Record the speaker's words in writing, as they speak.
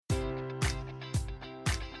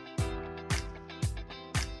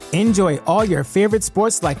Enjoy all your favorite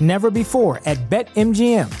sports like never before at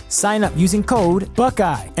BetMGM. Sign up using code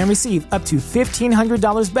Buckeye and receive up to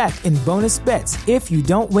 $1,500 back in bonus bets if you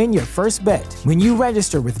don't win your first bet. When you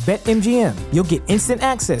register with BetMGM, you'll get instant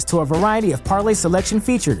access to a variety of parlay selection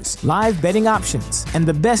features, live betting options, and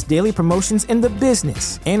the best daily promotions in the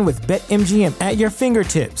business. And with BetMGM at your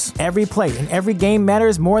fingertips, every play and every game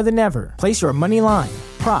matters more than ever. Place your money line,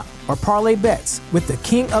 prop, or parlay bets with the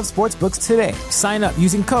king of sportsbooks today. Sign up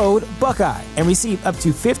using code Buckeye and receive up to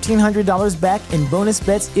 $1,500 back in bonus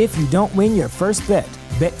bets if you don't win your first bet.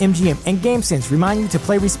 BetMGM and GameSense remind you to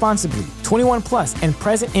play responsibly. 21 plus and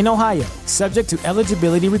present in Ohio, subject to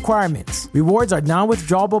eligibility requirements. Rewards are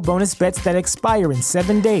non-withdrawable bonus bets that expire in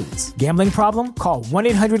 7 days. Gambling problem? Call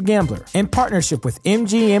 1-800-GAMBLER. In partnership with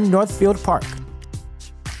MGM Northfield Park.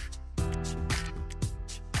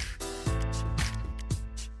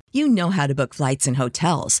 You know how to book flights and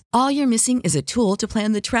hotels. All you're missing is a tool to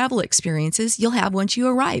plan the travel experiences you'll have once you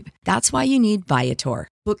arrive. That's why you need Viator.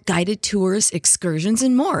 Book guided tours, excursions,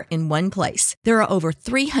 and more in one place. There are over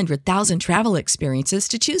 300,000 travel experiences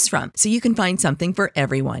to choose from, so you can find something for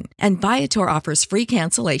everyone. And Viator offers free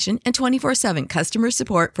cancellation and 24/7 customer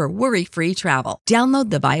support for worry-free travel.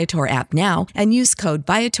 Download the Viator app now and use code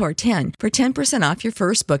Viator10 for 10% off your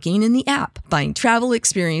first booking in the app. Find travel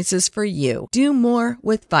experiences for you. Do more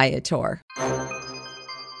with Viator.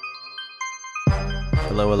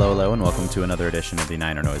 Hello, and welcome to another edition of the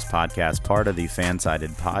Niner Noise Podcast, part of the Fansided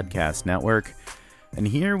Podcast Network. And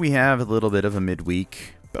here we have a little bit of a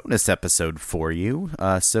midweek bonus episode for you.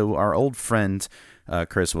 So our old friend,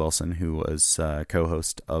 Chris Wilson, who was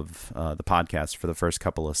co-host of the podcast for the first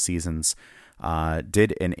couple of seasons,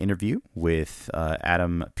 did an interview with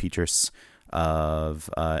Adam Petras of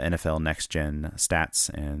NFL Next Gen Stats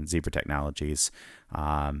and Zebra Technologies.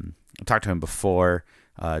 I talked to him before.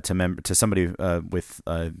 To somebody with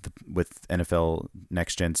NFL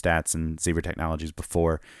Next Gen Stats and Zebra Technologies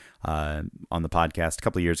before on the podcast a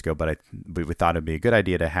couple of years ago, but we thought it'd be a good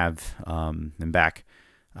idea to have him back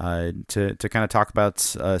to kind of talk about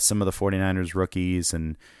some of the 49ers rookies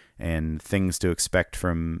and things to expect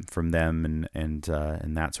from them and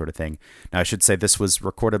that sort of thing. Now, I should say this was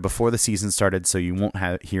recorded before the season started, so you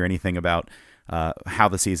won't hear anything about how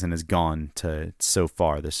the season has gone to so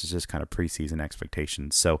far. This is just kind of preseason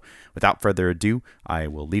expectations. So without further ado, I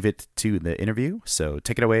will leave it to the interview. So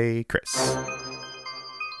take it away, Chris.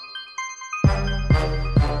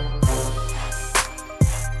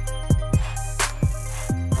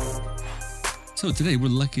 So today we're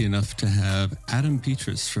lucky enough to have Adam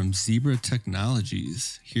Petras from Zebra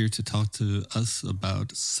Technologies here to talk to us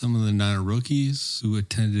about some of the Niner rookies who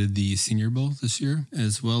attended the Senior Bowl this year,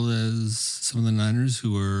 as well as some of the Niners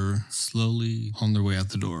who are slowly on their way out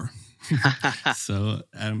the door. So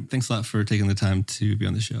Adam, thanks a lot for taking the time to be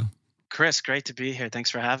on the show. Chris, great to be here. Thanks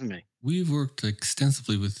for having me. We've worked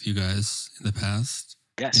extensively with you guys in the past.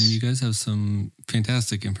 Yes. And you guys have some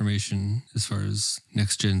fantastic information as far as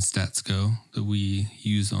next-gen stats go that we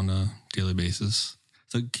use on a daily basis.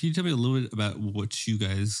 So can you tell me a little bit about what you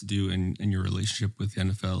guys do and your relationship with the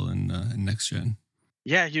NFL and next-gen?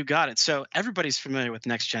 Yeah, you got it. So everybody's familiar with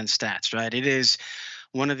next-gen stats, right? It is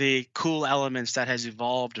one of the cool elements that has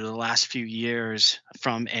evolved over the last few years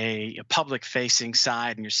from a public-facing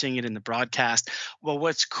side, and you're seeing it in the broadcast. Well,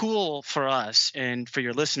 what's cool for us and for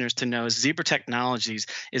your listeners to know is Zebra Technologies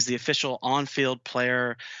is the official on-field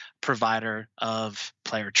player provider of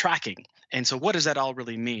player tracking. And so what does that all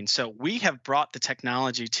really mean? So we have brought the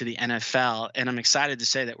technology to the NFL, and I'm excited to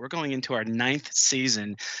say that we're going into our 9th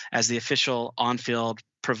season as the official on-field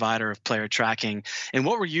provider of player tracking. And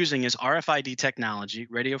what we're using is RFID technology,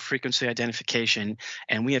 radio frequency identification,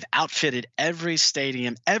 and we have outfitted every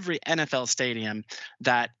stadium, every NFL stadium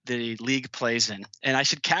that the league plays in. And I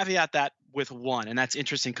should caveat that with one, and that's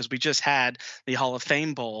interesting because we just had the Hall of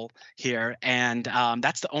Fame Bowl here, and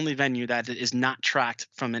that's the only venue that is not tracked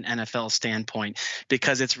from an NFL standpoint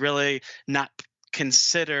because it's really not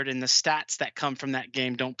considered, and the stats that come from that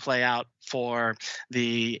game don't play out for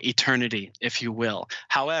the eternity, if you will.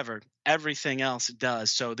 However, everything else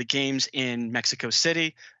does. So the games in Mexico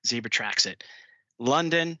City, Zebra tracks it.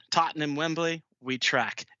 London, Tottenham, Wembley, we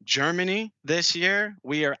track. Germany this year,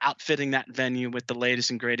 we are outfitting that venue with the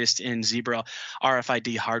latest and greatest in Zebra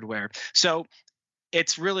RFID hardware. So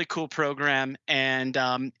it's really cool program, and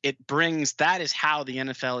that is how the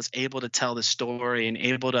NFL is able to tell the story and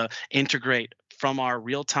able to integrate from our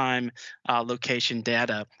real-time location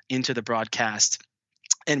data into the broadcast.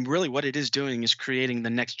 And really what it is doing is creating the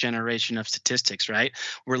next generation of statistics, right?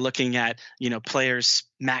 We're looking at, players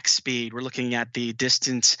max speed. We're looking at the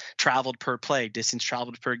distance traveled per play, distance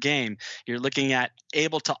traveled per game. You're looking at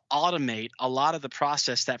able to automate a lot of the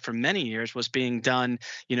process that for many years was being done,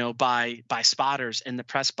 by spotters in the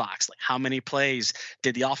press box. Like how many plays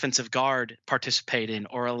did the offensive guard participate in,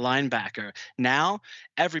 or a linebacker? Now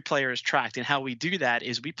every player is tracked, and how we do that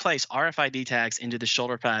is we place RFID tags into the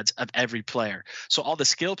shoulder pads of every player. So all the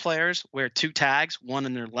skill players wear 2 tags, one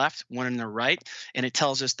in their left, one in their right, and it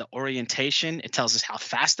tells us the orientation. It tells us how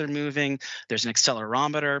fast they're moving. There's an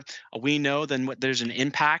accelerometer. We know then there's an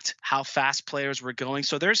impact, how fast players were going.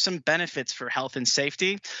 So there's some benefits for health and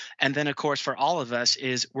safety. And then, of course, for all of us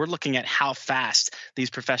is we're looking at how fast these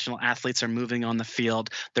professional athletes are moving on the field.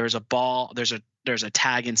 There's a ball, there's a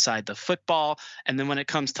tag inside the football. And then when it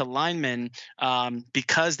comes to linemen,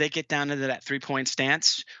 because they get down into that 3-point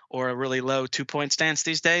stance or a really low 2-point stance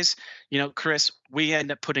these days, Chris, we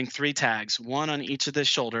end up putting 3 tags, one on each of the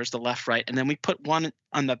shoulders, the left, right, and then we put one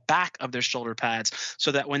on the back of their shoulder pads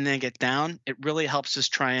so that when they get down, it really helps us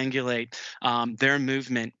triangulate their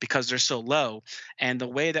movement because they're so low. And the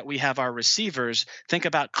way that we have our receivers, think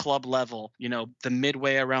about club level, the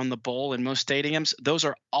midway around the bowl in most stadiums, those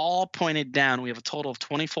are all pointed down. We have a total of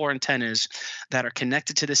 24 antennas that are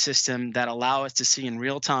connected to the system that allow us to see in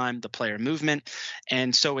real time the player movement.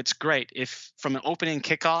 And so it's great if from an opening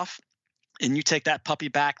kickoff, and you take that puppy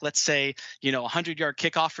back, let's say, 100-yard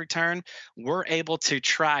kickoff return, we're able to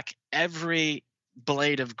track every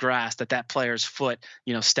blade of grass that player's foot,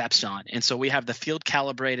 steps on. And so we have the field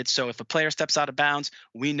calibrated. So if a player steps out of bounds,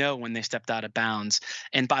 we know when they stepped out of bounds.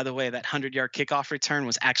 And by the way, that 100-yard kickoff return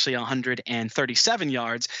was actually 137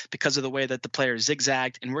 yards because of the way that the player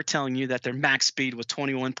zigzagged. And we're telling you that their max speed was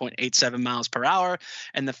 21.87 miles per hour.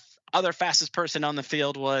 And the other fastest person on the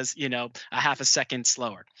field was, a half a second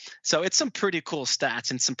slower. So it's some pretty cool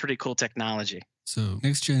stats and some pretty cool technology. So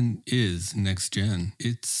next gen is next gen.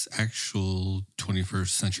 It's actual 21st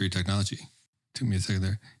century technology. Took me a second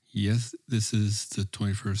there. Yes, this is the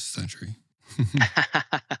 21st century.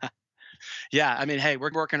 Yeah, I mean, hey,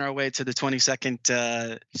 we're working our way to the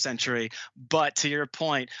 22nd century. But to your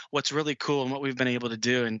point, what's really cool and what we've been able to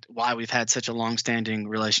do and why we've had such a long-standing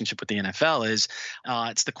relationship with the NFL is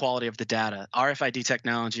it's the quality of the data. RFID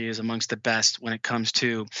technology is amongst the best when it comes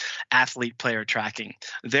to athlete player tracking.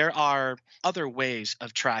 There are other ways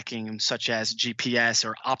of tracking, such as GPS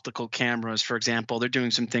or optical cameras, for example. They're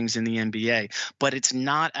doing some things in the NBA, but it's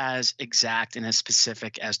not as exact and as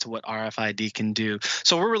specific as to what RFID can do.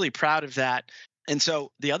 So we're really proud of that. And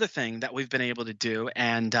so the other thing that we've been able to do,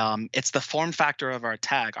 and it's the form factor of our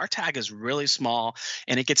tag. Our tag is really small,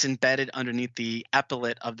 and it gets embedded underneath the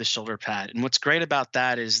epaulet of the shoulder pad. And what's great about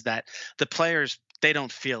that is that the players, they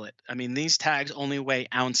don't feel it. I mean, these tags only weigh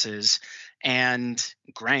ounces and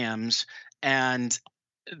grams, and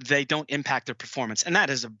they don't impact their performance. And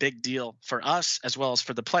that is a big deal for us as well as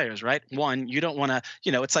for the players, right? One, you don't want to,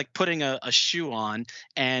 it's like putting a shoe on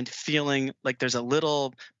and feeling like there's a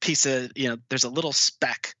little piece of, there's a little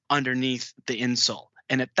speck underneath the insole.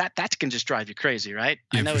 And that can just drive you crazy, right?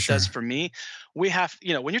 Yeah, I know it sure. does for me. We have,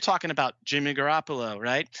 when you're talking about Jimmy Garoppolo,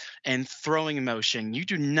 right, and throwing motion, you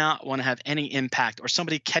do not want to have any impact or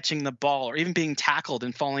somebody catching the ball or even being tackled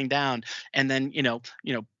and falling down and then,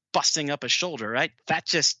 busting up a shoulder, right? That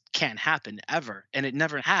just can't happen ever. And it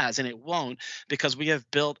never has, and it won't, because we have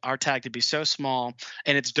built our tag to be so small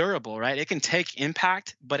and it's durable, right? It can take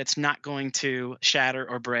impact, but it's not going to shatter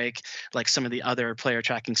or break like some of the other player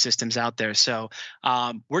tracking systems out there. So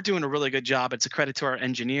we're doing a really good job. It's a credit to our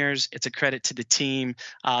engineers. It's a credit to the team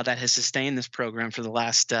that has sustained this program for the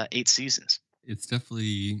last 8 seasons. It's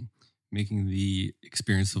definitely making the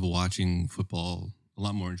experience of watching football a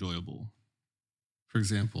lot more enjoyable. For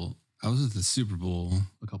example, I was at the Super Bowl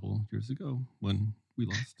a couple years ago when we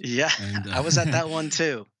lost. Yeah, and I was at that one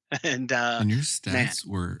too. And your stats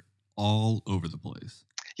were all over the place.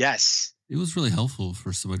 Yes. It was really helpful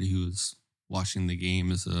for somebody who was watching the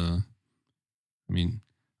game I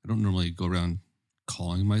don't normally go around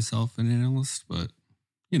calling myself an analyst, but,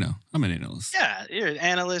 I'm an analyst. Yeah, you're an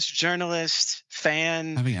analyst, journalist,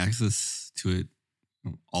 fan. Having access to it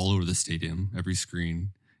all over the stadium, every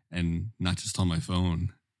screen, and not just on my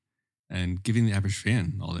phone, and giving the average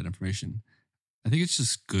fan all that information. I think it's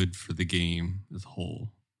just good for the game as a whole.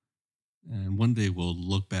 And one day we'll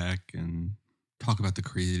look back and talk about the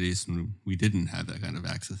crazy days when we didn't have that kind of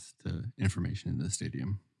access to information in the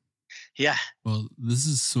stadium. Yeah. Well, this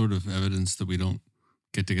is sort of evidence that we don't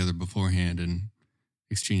get together beforehand and,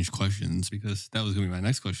 exchange questions, because that was going to be my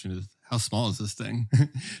next question is, how small is this thing?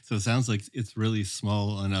 So it sounds like it's really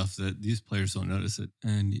small enough that these players don't notice it.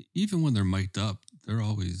 And even when they're mic'd up, they're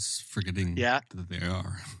always forgetting that they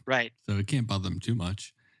are. Right. So it can't bother them too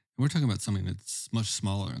much. And we're talking about something that's much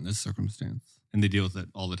smaller in this circumstance. And they deal with it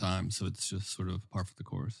all the time. So it's just sort of par for the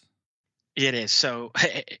course. It is. So,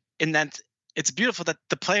 and that it's beautiful that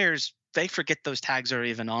the players, they forget those tags are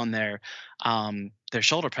even on their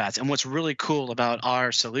shoulder pads. And what's really cool about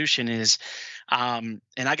our solution is, and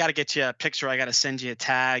I got to get you a picture. I got to send you a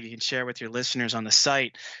tag you can share with your listeners on the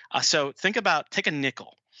site. So take a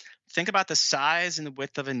nickel. Think about the size and the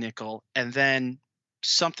width of a nickel, and then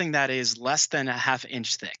something that is less than a half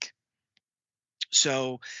inch thick.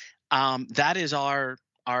 So that is our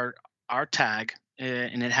tag,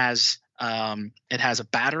 and it has a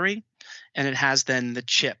battery, and it has then the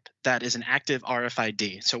chip that is an active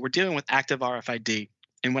RFID. So we're dealing with active RFID.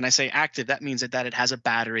 And when I say active, that means that it has a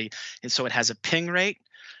battery. And so it has a ping rate,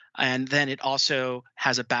 and then it also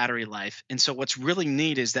has a battery life. And so what's really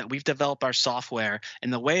neat is that we've developed our software,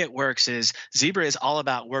 and the way it works is Zebra is all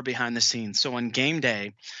about we're behind the scenes. So on game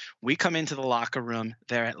day, we come into the locker room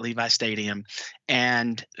there at Levi Stadium,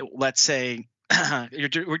 and let's say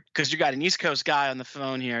because you got an East Coast guy on the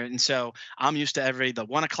phone here, and so I'm used to the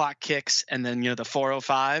 1 o'clock kicks and then the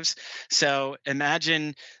 4:05s. So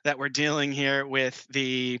imagine that we're dealing here with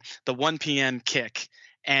the 1 p.m. kick,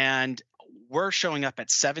 and we're showing up at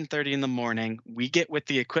 7:30 in the morning. We get with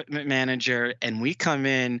the equipment manager, and we come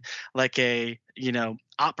in like a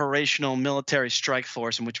operational military strike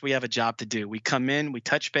force in which we have a job to do. We come in, we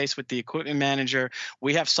touch base with the equipment manager.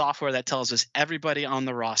 We have software that tells us everybody on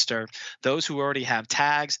the roster, those who already have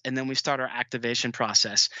tags, and then we start our activation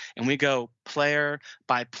process, and we go player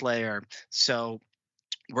by player. So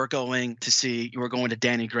we're going to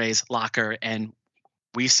Danny Gray's locker, and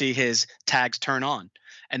we see his tags turn on.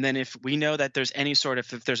 And then if we know that there's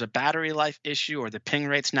if there's a battery life issue or the ping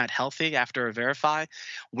rate's not healthy after a verify,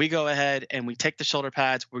 we go ahead and we take the shoulder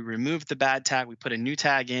pads, we remove the bad tag, we put a new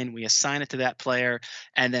tag in, we assign it to that player,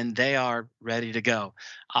 and then they are ready to go.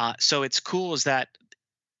 So it's cool is that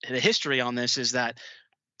the history on this is that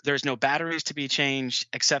there's no batteries to be changed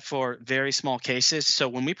except for very small cases. So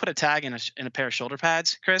when we put a tag in a pair of shoulder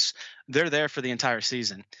pads, Chris, they're there for the entire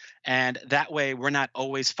season. And that way we're not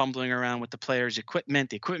always fumbling around with the players' equipment.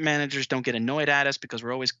 The equipment managers don't get annoyed at us because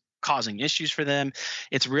we're always causing issues for them.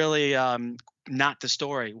 It's really not the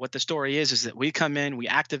story. What the story is that we come in, we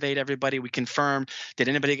activate everybody, we confirm, did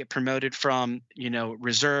anybody get promoted from,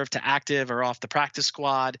 reserve to active or off the practice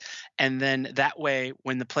squad? And then that way,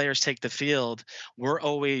 when the players take the field, we're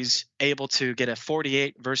always able to get a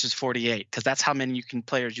 48 versus 48, because that's how many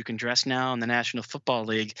players you can dress now in the National Football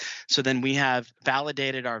League. So then we have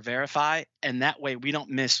validated our verify, and that way we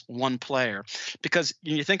don't miss one player. Because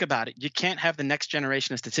when you think about it, you can't have the next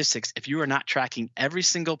generation of statistics if you are not tracking every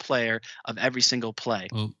single player of every single play.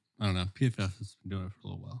 Well, I don't know. PFF has been doing it for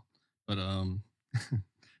a little while, but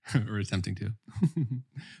or attempting to.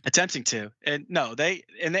 Attempting to. And no, they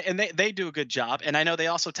do a good job. And I know they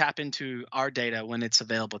also tap into our data when it's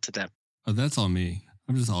available to them. Oh, that's all me.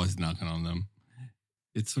 I'm just always knocking on them.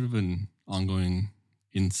 It's sort of an ongoing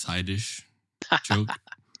inside-ish joke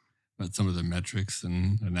about some of the metrics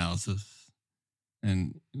and analysis.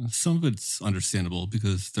 And some of it's understandable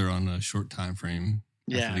because they're on a short time frame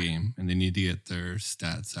after the game, and they need to get their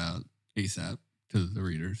stats out ASAP to the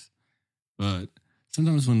readers. But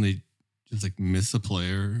sometimes when they just miss a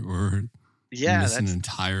player or miss an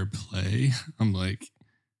entire play, I'm like,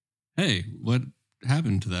 hey, what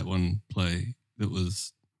happened to that one play that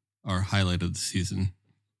was our highlight of the season?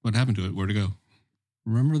 What happened to it? Where'd it go?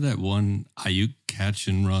 Remember that one Ayuk catch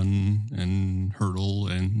and run and hurdle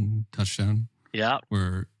and touchdown? Yeah.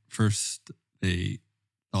 Where first they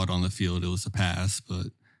thought on the field it was a pass, but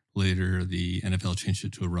later the NFL changed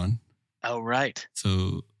it to a run. Oh, right.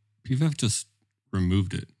 So PFF just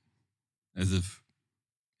removed it as if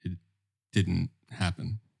it didn't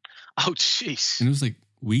happen. Oh, jeez. And it was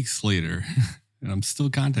weeks later, and I'm still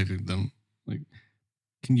contacting them.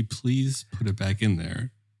 Can you please put it back in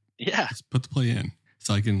there? Yeah. Just put the play in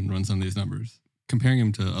so I can run some of these numbers. Comparing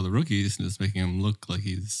him to other rookies and just making him look like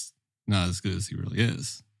he's not as good as he really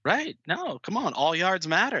is. Right. No, come on. All yards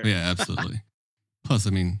matter. Yeah, absolutely. Plus,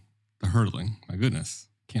 the hurdling. My goodness.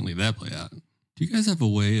 Can't leave that play out. Do you guys have a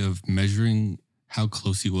way of measuring how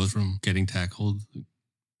close he was from getting tackled?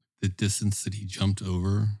 The distance that he jumped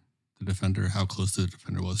over the defender, how close the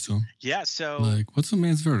defender was to him? Yeah, so... what's a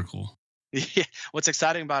man's vertical? Yeah. What's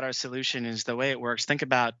exciting about our solution is the way it works. Think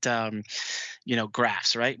about,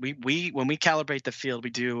 graphs, right? We when we calibrate the field, we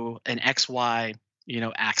do an XY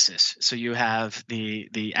axis. So you have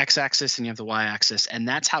the x-axis and you have the y-axis, and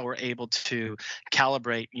that's how we're able to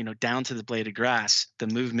calibrate, down to the blade of grass, the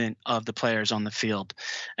movement of the players on the field.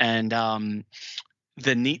 And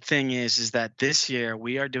the neat thing is that this year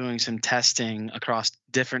we are doing some testing across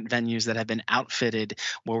different venues that have been outfitted,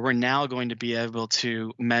 where we're now going to be able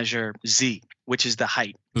to measure Z, which is the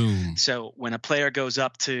height. Boom. So when a player goes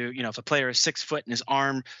up to, if a player is 6 foot and his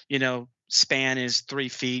arm, span is 3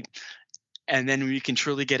 feet, and then we can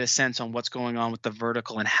truly get a sense on what's going on with the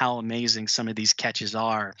vertical and how amazing some of these catches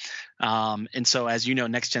are. And so, as you know,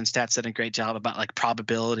 Next Gen Stats did a great job about like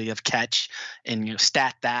probability of catch and,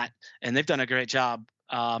 stat that. And they've done a great job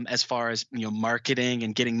as far as, marketing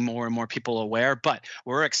and getting more and more people aware. But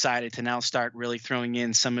we're excited to now start really throwing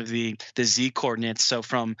in some of the Z coordinates. So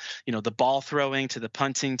from, the ball throwing to the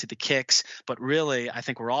punting to the kicks. But really, I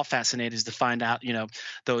think we're all fascinated to find out,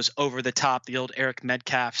 those over the top, the old Eric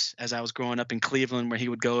Metcalfs, as I was growing up in Cleveland, where he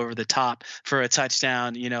would go over the top for a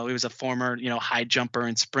touchdown. He was a former, high jumper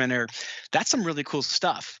and sprinter. That's some really cool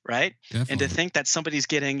stuff, right? Definitely. And to think that somebody's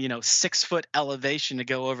getting, 6 foot elevation to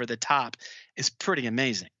go over the top is pretty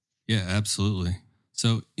amazing. Yeah, absolutely.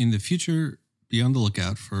 So in the future, be on the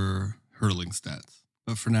lookout for hurdling stats.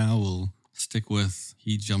 But for now, we'll stick with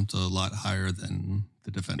he jumped a lot higher than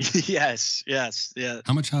the defender. Yes. Yeah.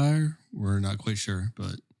 How much higher? We're not quite sure,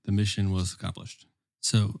 but the mission was accomplished.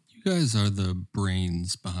 So you guys are the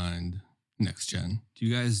brains behind Next Gen. Do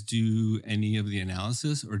you guys do any of the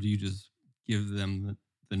analysis, or do you just give them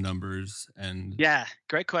the numbers and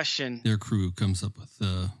great question. Their crew comes up with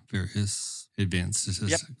the various advanced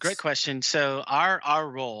statistics? Yep, great question. So our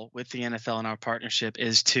role with the NFL and our partnership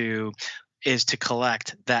is to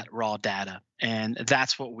collect that raw data. And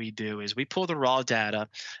that's what we do is we pull the raw data,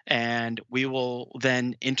 and we will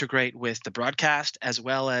then integrate with the broadcast, as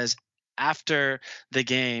well as after the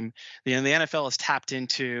game. The NFL is tapped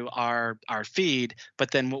into our feed,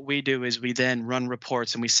 but then what we do is we then run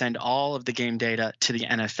reports and we send all of the game data to the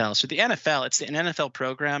NFL. So the NFL, it's an NFL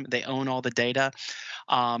program. They own all the data.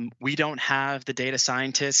 We don't have the data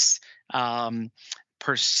scientists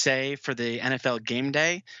per se for the NFL game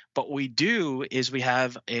day, but what we do is we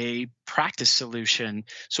have a practice solution.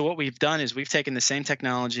 So what we've done is we've taken the same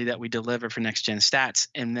technology that we deliver for Next Gen Stats,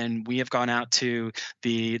 and then we have gone out to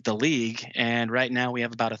the league, and right now we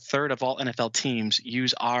have about a third of all NFL teams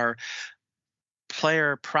use our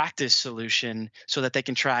player practice solution so that they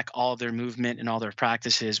can track all of their movement and all their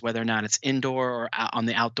practices, whether or not it's indoor or on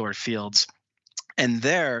the outdoor fields. And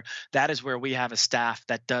that is where we have a staff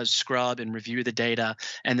that does scrub and review the data,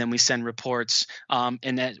 and then we send reports.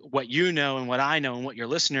 And that what you know and what I know and what your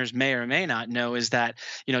listeners may or may not know is that,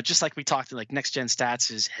 just like we talked, like Next Gen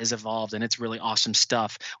Stats has evolved, and it's really awesome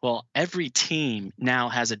stuff. Well, every team now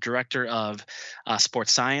has a director of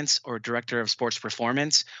sports science or director of sports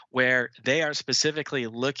performance, where they are specifically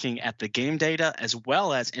looking at the game data as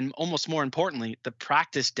well as, and almost more importantly, the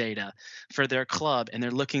practice data for their club, and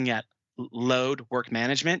they're looking at load work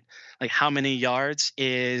management, like how many yards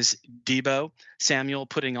is Deebo Samuel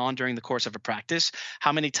putting on during the course of a practice?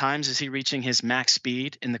 How many times is he reaching his max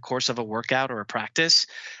speed in the course of a workout or a practice?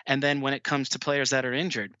 And then when it comes to players that are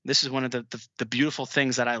injured, this is one of the beautiful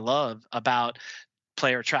things that I love about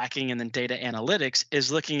player tracking and then data analytics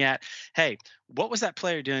is looking at, hey, what was that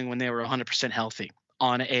player doing when they were 100% healthy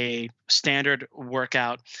on a standard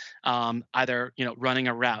workout, either running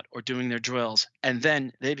a route or doing their drills, and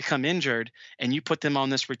then they become injured, and you put them on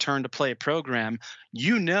this return to play program.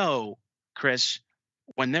 Chris,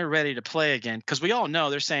 when they're ready to play again, because we all know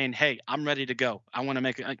they're saying, "Hey, I'm ready to go. I want to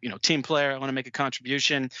make a team player. I want to make a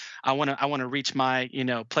contribution. I want to reach my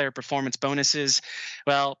player performance bonuses."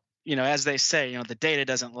 Well, as they say, the data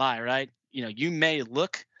doesn't lie, right? You may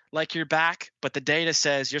look like you're back, but the data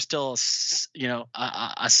says you're still,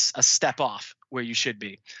 a step off where you should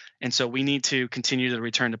be. And so we need to continue the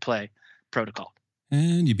return to play protocol.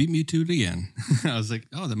 And you beat me to it again. I was like,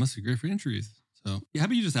 oh, that must be great for injuries. So how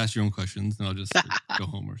about you just ask your own questions and I'll just go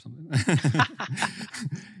home or something.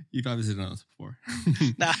 You've obviously done this before.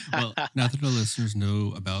 Well, now that our listeners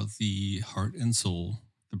know about the heart and soul,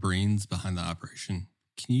 the brains behind the operation,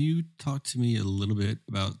 can you talk to me a little bit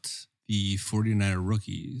about the 49er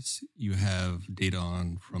rookies you have data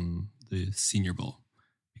on from the Senior Bowl?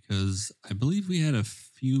 Because I believe we had a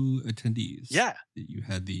few attendees that you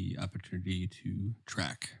had the opportunity to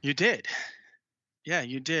track. You did. Yeah,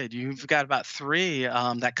 you did. You've got about 3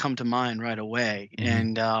 that come to mind right away.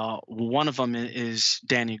 Mm-hmm. And one of them is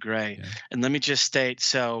Danny Gray. Yeah. And let me just state,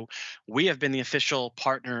 so we have been the official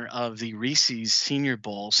partner of the Reese's Senior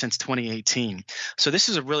Bowl since 2018. So this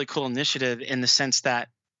is a really cool initiative in the sense that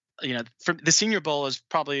for the Senior Bowl is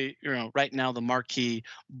probably, right now the marquee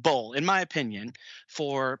bowl, in my opinion,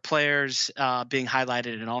 for players being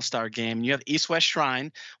highlighted in an all-star game. You have East-West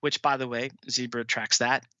Shrine, which, by the way, Zebra tracks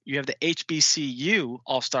that. You have the HBCU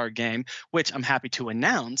All-Star Game, which I'm happy to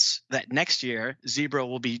announce that next year Zebra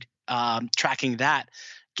will be tracking that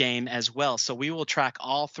game as well. So we will track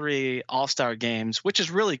all three all-star games, which is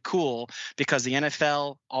really cool because the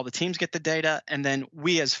NFL, all the teams get the data, and then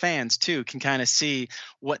we as fans too can kind of see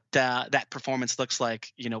what that performance looks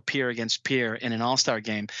like, peer against peer in an all-star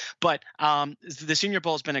game. But the Senior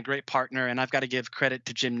Bowl has been a great partner, and I've got to give credit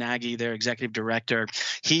to Jim Nagy, their executive director.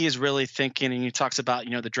 He is really thinking, and he talks about,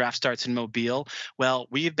 the draft starts in Mobile. Well,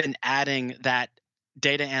 we've been adding that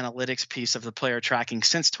data analytics piece of the player tracking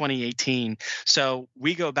since 2018. So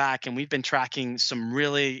we go back and we've been tracking some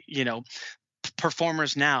really,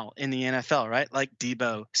 performers now in the NFL, right? Like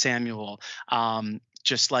Deebo Samuel,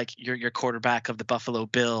 just like your quarterback of the Buffalo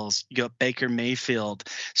Bills, you got Baker Mayfield.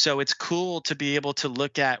 So it's cool to be able to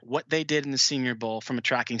look at what they did in the Senior Bowl from a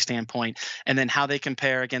tracking standpoint, and then how they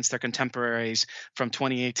compare against their contemporaries from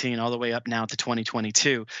 2018 all the way up now to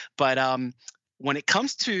 2022. But when it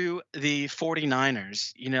comes to the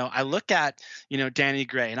 49ers, I look at, Danny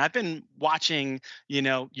Gray, and I've been watching,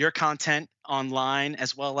 your content online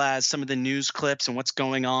as well as some of the news clips and what's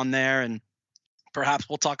going on there. And perhaps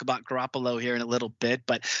we'll talk about Garoppolo here in a little bit,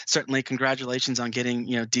 but certainly congratulations on getting,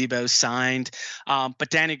 Deebo signed. But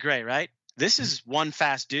Danny Gray, right? This is one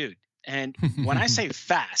fast dude. And when I say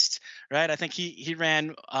fast, right, I think he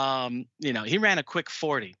ran, he ran a quick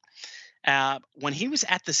 40. When he was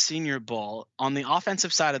at the Senior Bowl on the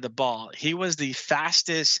offensive side of the ball, he was the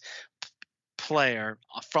fastest player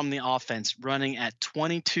from the offense, running at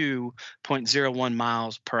 22.01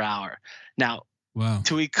 miles per hour. Now, wow,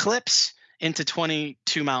 to eclipse into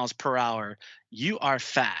 22 miles per hour, you are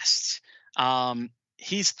fast.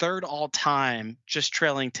 He's third all time, just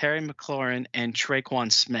trailing Terry McLaurin and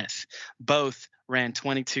Traquan Smith. Both ran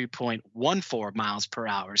 22.14 miles per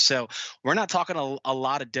hour. So we're not talking a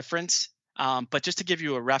lot of difference. But just to give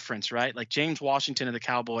you a reference, right? Like James Washington of the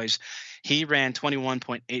Cowboys, he ran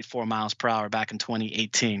 21.84 miles per hour back in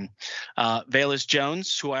 2018. Velus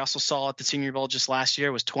Jones, who I also saw at the Senior Bowl just last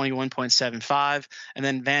year, was 21.75. And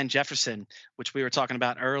then Van Jefferson, which we were talking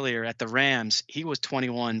about earlier at the Rams, he was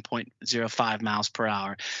 21.05 miles per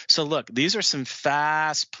hour. So look, these are some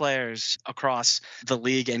fast players across the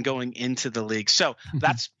league and going into the league. So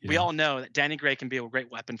that's we all know that Danny Gray can be a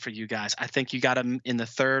great weapon for you guys. I think you got him in the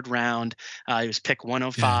third round. He was pick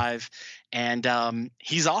 105. And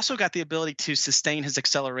he's also got the ability to sustain his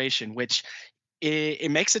acceleration, which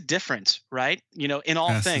it makes a difference, right? In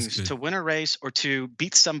all things, to win a race or to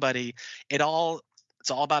beat somebody, it's all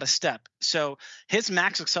about a step. So his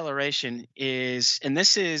max acceleration and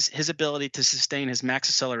this is his ability to sustain his max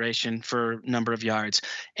acceleration for a number of yards.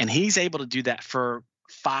 And he's able to do that for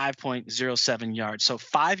 5.07 yards. So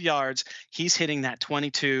 5 yards, he's hitting that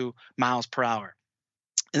 22 miles per hour.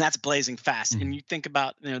 And that's blazing fast. And you think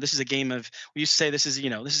about, this is a game of, we used to say this is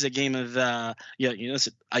a game of, it's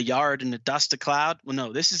a yard in the dust of cloud. Well,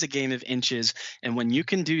 no, this is a game of inches. And when you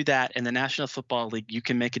can do that in the National Football League, you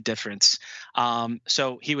can make a difference.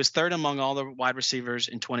 So he was third among all the wide receivers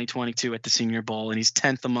in 2022 at the Senior Bowl, and he's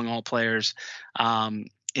 10th among all players in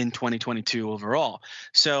 2022 overall.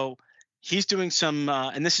 So he's doing some,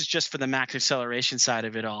 and this is just for the max acceleration side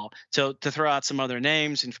of it all. So to throw out some other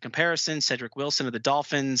names in comparison, Cedric Wilson of the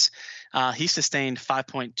Dolphins, he sustained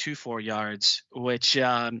 5.24 yards, which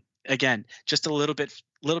again, just a little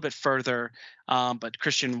bit further. But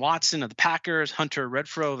Christian Watson of the Packers, Hunter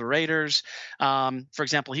Renfrow of the Raiders, for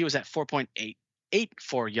example, he was at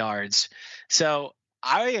 4.884 yards. So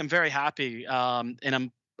I am very happy,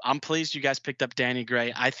 and I'm pleased you guys picked up Danny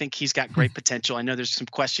Gray. I think he's got great potential. I know there's some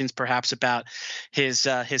questions perhaps about his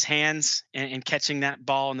hands and catching that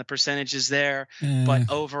ball and the percentages there. But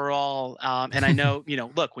overall, and I know,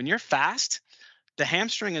 look, when you're fast, the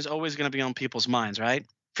hamstring is always going to be on people's minds, right?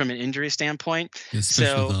 From an injury standpoint.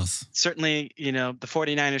 So certainly, the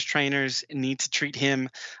 49ers trainers need to treat him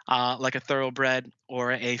like a thoroughbred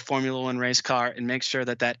or a Formula One race car and make sure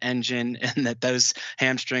that engine and that those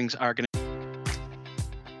hamstrings are going to.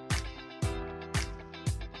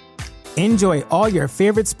 Enjoy all your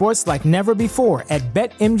favorite sports like never before at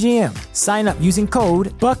BetMGM. Sign up using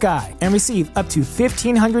code Buckeye and receive up to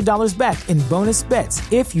 $1,500 back in bonus bets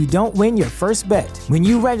if you don't win your first bet. When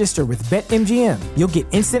you register with BetMGM, you'll get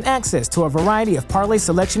instant access to a variety of parlay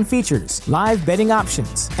selection features, live betting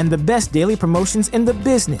options, and the best daily promotions in the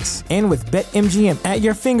business. And with BetMGM at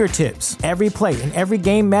your fingertips, every play and every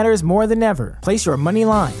game matters more than ever. Place your money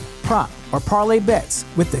line, prop, or parlay bets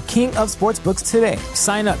with the king of sportsbooks today.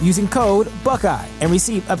 Sign up using code Buckeye and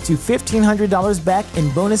receive up to $1,500 back in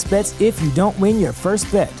bonus bets if you don't win your first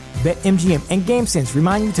bet. BetMGM and GameSense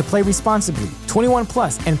remind you to play responsibly. 21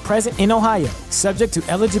 plus and present in Ohio, subject to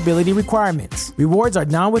eligibility requirements. Rewards are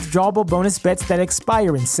non-withdrawable bonus bets that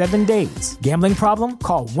expire in 7 days. Gambling problem?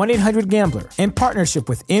 Call 1-800-GAMBLER in partnership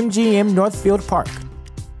with MGM Northfield Park.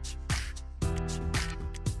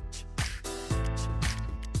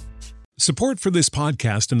 Support for this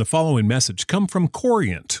podcast and the following message come from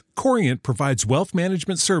Corient. Corient provides wealth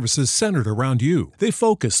management services centered around you. They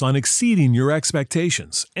focus on exceeding your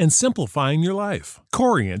expectations and simplifying your life.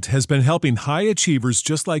 Corient has been helping high achievers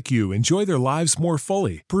just like you enjoy their lives more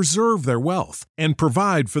fully, preserve their wealth, and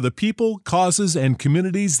provide for the people, causes, and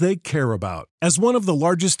communities they care about. As one of the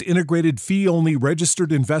largest integrated fee-only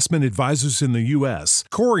registered investment advisors in the U.S.,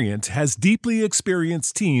 Corient has deeply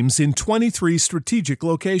experienced teams in 23 strategic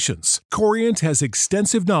locations. Corient has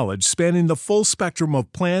extensive knowledge spanning the full spectrum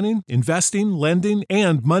of planning, investing, lending,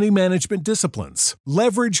 and money management disciplines.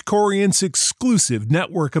 Leverage Corient's exclusive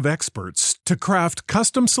network of experts to craft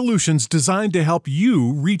custom solutions designed to help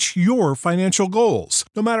you reach your financial goals,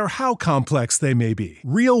 no matter how complex they may be.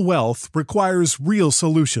 Real wealth requires real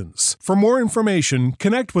solutions. For more information,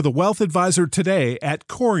 connect with a wealth advisor today at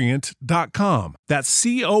Corient.com. That's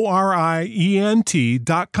Corient.com.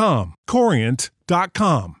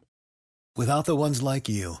 Corient.com. Without the ones like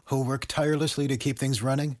you, who work tirelessly to keep things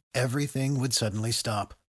running, everything would suddenly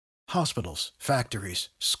stop. Hospitals, factories,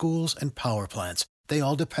 schools, and power plants, they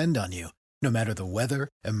all depend on you. No matter the weather,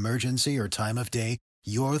 emergency, or time of day,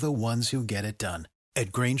 you're the ones who get it done.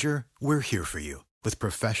 At Grainger, we're here for you with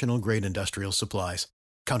professional-grade industrial supplies.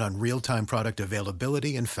 Count on real-time product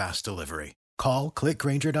availability and fast delivery. Call, click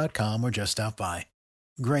Grainger.com, or just stop by.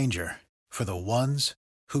 Grainger, for the ones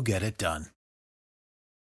who get it done.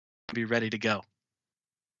 Be ready to go.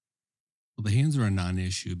 Well, the hands are a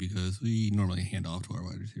non-issue because we normally hand off to our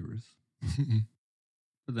wide receivers.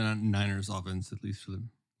 For the Niners offense, at least for the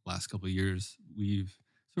last couple of years, we've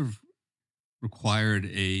sort of required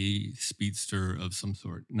a speedster of some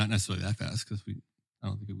sort. Not necessarily that fast, because I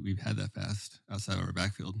don't think we've had that fast outside of our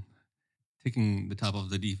backfield. Taking the top off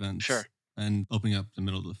the defense, Sure, and opening up the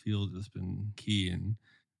middle of the field has been key. And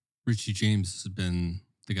Richie James has been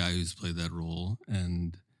the guy who's played that role,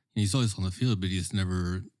 and he's always on the field, but he's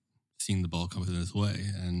never seen the ball come in his way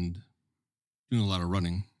and doing a lot of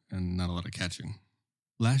running and not a lot of catching.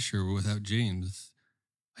 Last year, without James,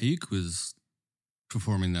 Ayuk was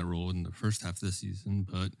performing that role in the first half of the season,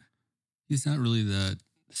 but he's not really that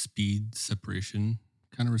speed separation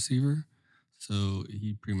kind of receiver. So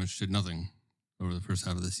he pretty much did nothing over the first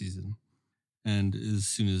half of the season. And as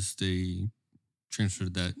soon as they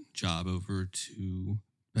transferred that job over to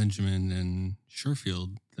Benjamin and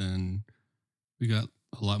Sherfield, then we got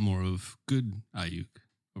a lot more of good Ayuk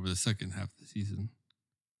over the second half of the season.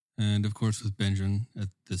 And of course, with Benjamin at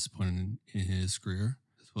this point in his career,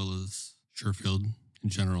 as well as Sherfield in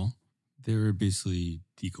general, they're basically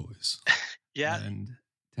decoys. Yeah. And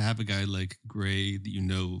to have a guy like Gray that you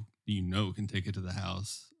know can take it to the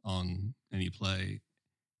house on any play,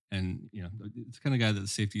 and it's the kind of guy that the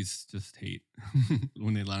safeties just hate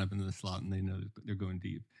when they line up into the slot and they know they're going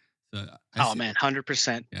deep. So man,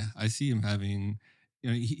 100%. Yeah, I see him having,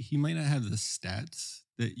 he might not have the stats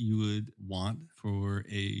that you would want for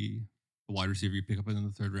a wide receiver you pick up in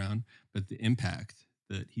the third round, but the impact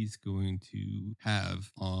that he's going to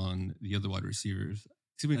have on the other wide receivers,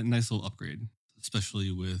 it's going to be a nice little upgrade,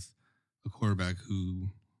 especially with a quarterback who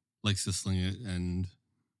likes to sling it and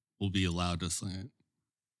will be allowed to sling it.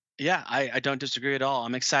 Yeah, I don't disagree at all.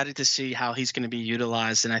 I'm excited to see how he's going to be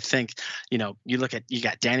utilized. And I think, you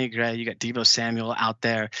got Danny Gray, you got Deebo Samuel out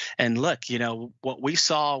there. And look, what we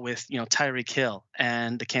saw with, Tyreek Hill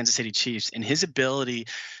and the Kansas City Chiefs and his ability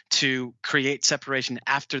to create separation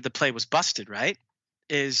after the play was busted, right,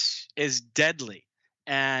 is deadly.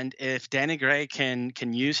 And if Danny Gray can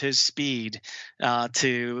use his speed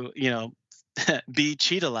to, be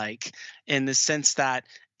cheetah-like in the sense that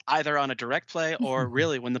either on a direct play or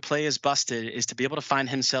really when the play is busted, is to be able to find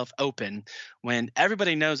himself open when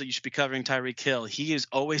everybody knows that you should be covering Tyreek Hill. He is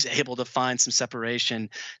always able to find some separation.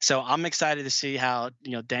 So I'm excited to see how,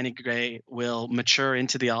 Danny Gray will mature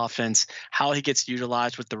into the offense, how he gets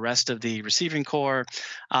utilized with the rest of the receiving core.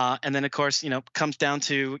 And then, of course, comes down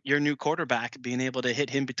to your new quarterback being able to hit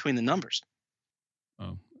him between the numbers.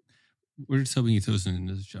 Oh, we're just hoping he throws in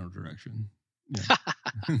this general direction. Yeah.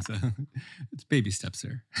 So it's baby steps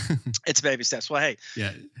there. It's baby steps. Well, hey.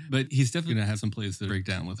 Yeah, but he's definitely going to have some plays to break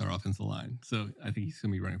down with our offensive line. So I think he's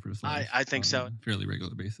going to be running for his life. I think so. On a fairly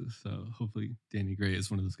regular basis. So hopefully Danny Gray is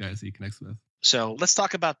one of those guys that he connects with. So let's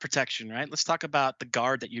talk about protection, right? Let's talk about the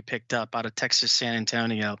guard that you picked up out of Texas San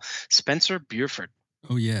Antonio, Spencer Buford.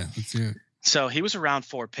 Oh, yeah. Let's hear it. So he was a round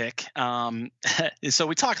 4 pick. So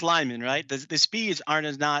we talked linemen, right? The speeds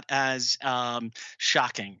not as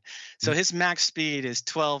shocking. So his max speed is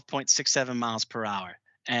 12.67 miles per hour.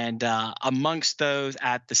 And amongst those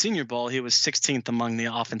at the Senior Bowl, he was 16th among the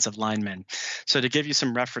offensive linemen. So to give you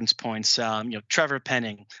some reference points, Trevor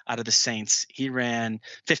Penning out of the Saints, he ran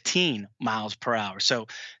 15 miles per hour. So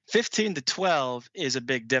 15 to 12 is a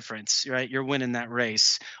big difference, right? You're winning that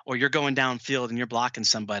race, or you're going downfield and you're blocking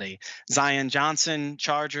somebody. Zion Johnson,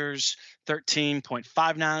 Chargers,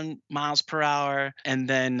 13.59 miles per hour. And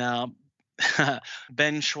then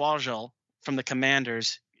Ben Schwagel from the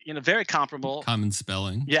Commanders, very comparable. Common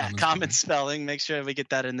spelling. Yeah, common spelling. Make sure we get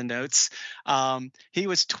that in the notes. He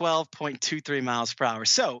was 12.23 miles per hour.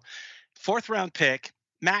 So 4th round pick,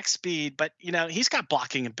 max speed, but, he's got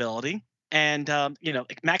blocking ability. And,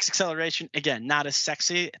 max acceleration, again, not as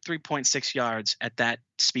sexy, 3.6 yards at that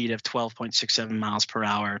speed of 12.67 miles per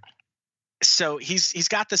hour. So he's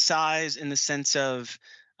got the size in the sense of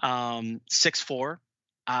 6'4".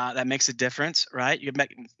 That makes a difference, right?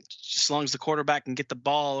 As long as the quarterback can get the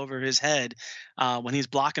ball over his head when he's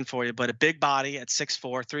blocking for you. But a big body at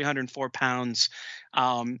 6'4", 304 pounds.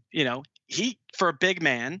 He, for a big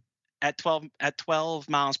man at 12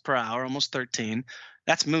 miles per hour, almost 13,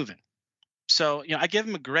 that's moving. So I give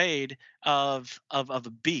him a grade of a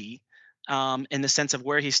B. In the sense of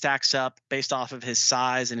where he stacks up based off of his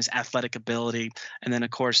size and his athletic ability, and then of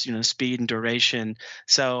course speed and duration.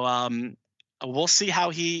 So we'll see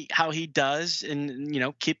how he does,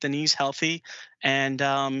 and keep the knees healthy,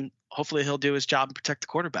 and hopefully he'll do his job and protect the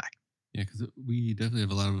quarterback. Yeah, because we definitely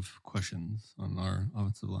have a lot of questions on our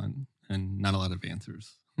offensive line and not a lot of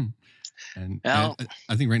answers. And I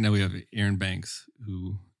think right now we have Aaron Banks,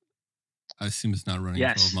 who I assume is not running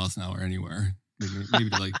 12 miles an hour anywhere. Maybe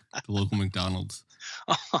to like the local McDonald's.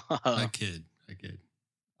 That kid.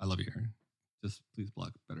 I love you, Aaron. Just please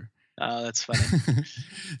block better. Oh, that's funny.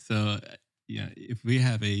 So, yeah, if we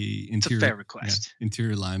have it's a fair request.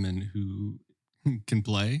 Interior lineman who can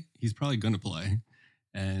play, he's probably going to play.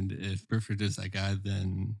 And if Burford is that guy,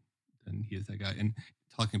 then he is that guy. And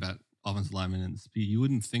talking about offensive lineman and speed, you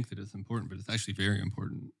wouldn't think that it's important, but it's actually very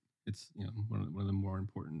important. It's one of the more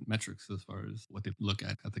important metrics as far as what they look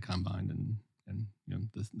at the combine and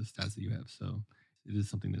the stats that you have. So it is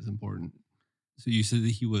something that's important. So you said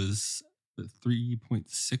that he was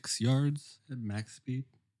 3.6 yards at max speed.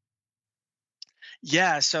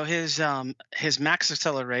 Yeah. So his max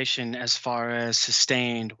acceleration as far as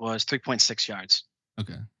sustained was 3.6 yards.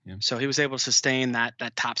 Okay. Yeah. So he was able to sustain that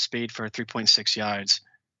top speed for 3.6 yards.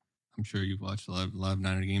 I'm sure you've watched a lot of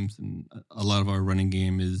Niner games, and a lot of our running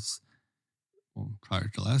game is prior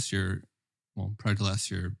to last year, prior to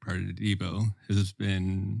Debo, has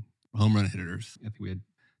been home run hitters. I think we had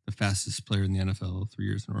the fastest player in the NFL 3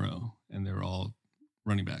 years in a row, and they were all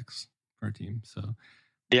running backs for our team. So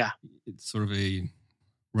yeah, it's sort of a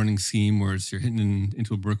running scheme where you're hitting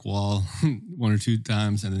into a brick wall one or two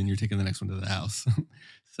times, and then you're taking the next one to the house.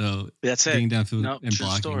 So that's getting it. downfield and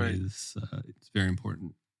blocking is it's very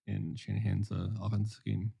important in Shanahan's offensive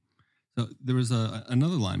scheme. So there was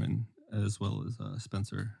another lineman as well as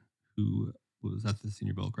Spencer, who was at the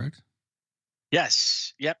Senior Bowl, correct?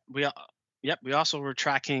 Yes. Yep. We also were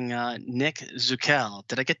tracking Nick Zukel.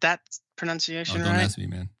 Did I get that pronunciation right? Don't ask me,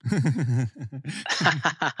 man.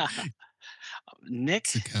 Nick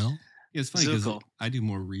Zukel. Yeah, it's funny because I do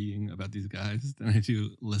more reading about these guys than I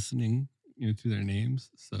do listening, to their names.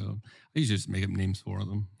 So I usually just make up names for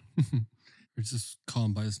them. Or just call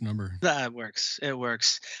him by his number. That works. It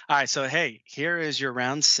works. All right. So, hey, here is your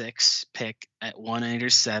round 6 pick at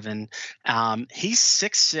 187. He's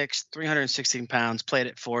 6'6", 316 pounds, played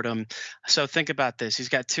at Fordham. So think about this. He's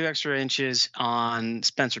got 2 extra inches on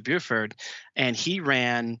Spencer Buford, and he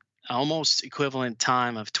ran almost equivalent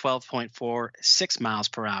time of 12.46 miles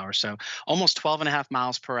per hour. So almost 12.5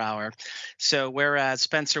 miles per hour. So whereas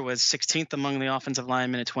Spencer was 16th among the offensive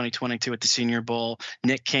linemen in 2022 at the Senior Bowl,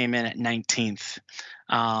 Nick came in at 19th.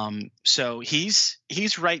 So he's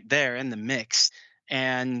right there in the mix.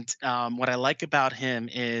 And what I like about him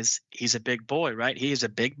is he's a big boy, right? He is a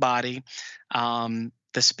big body.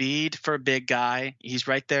 The speed for a big guy, he's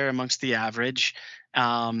right there amongst the average.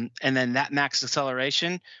 And then that max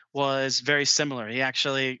acceleration was very similar.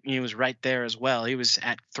 He was right there as well. He was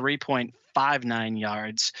at 3.59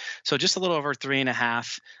 yards, so just a little over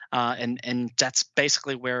 3.5. And that's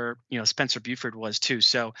basically where Spencer Buford was too.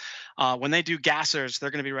 So when they do gassers,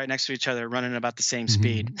 they're going to be right next to each other, running about the same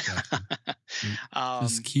speed. Exactly.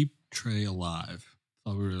 Just keep Trey alive. That's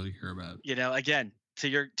all we really care about. Again, to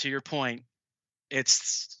your point,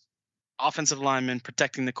 it's offensive linemen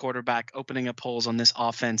protecting the quarterback, opening up holes on this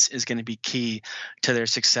offense is going to be key to their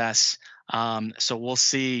success. So we'll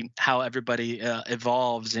see how everybody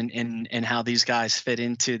evolves and how these guys fit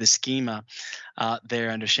into the schema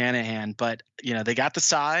there under Shanahan. But, they got the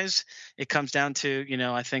size. It comes down to,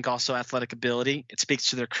 I think also athletic ability. It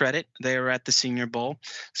speaks to their credit. They were at the Senior Bowl,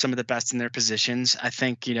 some of the best in their positions. I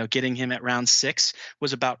think, getting him at round 6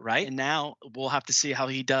 was about right. And now we'll have to see how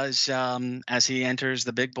he does as he enters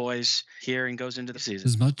the big boys here and goes into the season.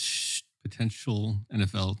 As much potential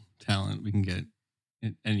NFL talent we can get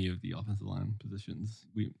in any of the offensive line positions,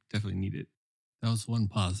 we definitely need it. That was one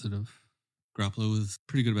positive. Garoppolo was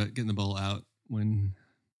pretty good about getting the ball out when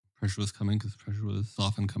pressure was coming, because pressure was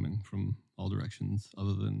often coming from all directions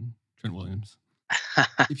other than Trent Williams.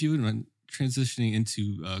 If you wouldn't mind transitioning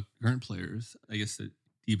into current players, I guess that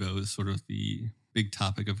Deebo is sort of the big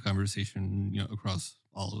topic of conversation, across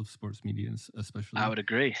all of sports media, especially I would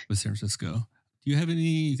agree with San Francisco. Do you have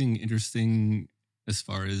anything interesting as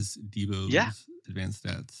far as Deebo's advanced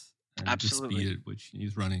stats and Absolutely. the speed at which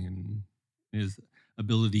he's running and his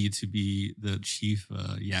ability to be the chief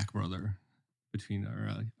yak brother between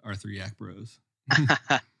our 3 yak bros?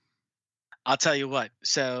 I'll tell you what.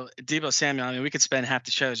 So Deebo Samuel, I mean, we could spend half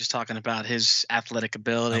the show just talking about his athletic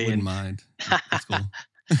ability. I wouldn't mind. That's cool.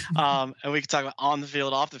 And we could talk about on the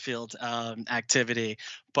field, off the field activity.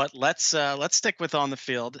 But let's stick with on the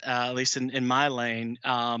field, at least in my lane.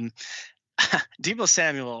 Deebo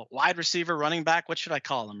Samuel, wide receiver, running back, what should I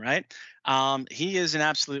call him, right? He is an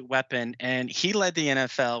absolute weapon, and he led the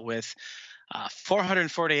NFL with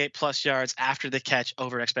 448 plus yards after the catch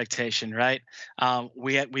over expectation, right?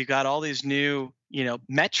 We've got all these new,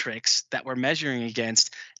 metrics that we're measuring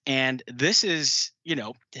against. And this is,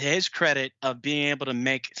 his credit of being able to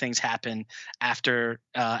make things happen after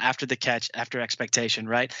the catch, after expectation,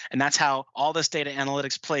 right? And that's how all this data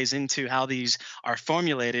analytics plays into how these are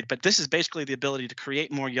formulated. But this is basically the ability to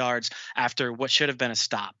create more yards after what should have been a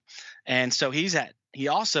stop. And so he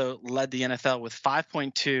also led the NFL with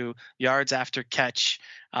 5.2 yards after catch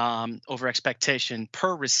over expectation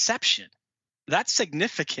per reception. That's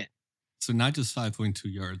significant. So not just 5.2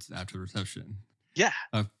 yards after reception. Yeah.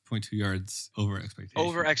 5.2 yards over expectation.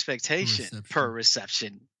 Over expectation per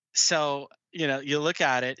reception. So, you look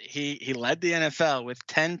at it, he led the NFL with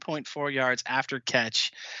 10.4 yards after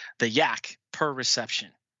catch, the yak per reception.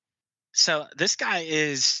 So this guy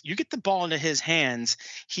you get the ball into his hands,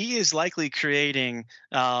 he is likely creating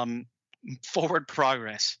forward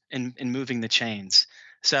progress in moving the chains.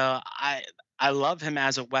 So I love him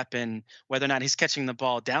as a weapon, whether or not he's catching the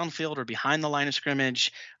ball downfield or behind the line of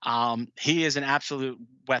scrimmage. He is an absolute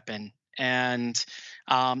weapon. And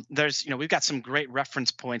we've got some great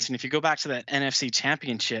reference points. And if you go back to that NFC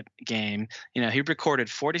Championship game, he recorded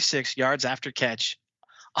 46 yards after catch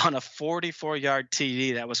on a 44-yard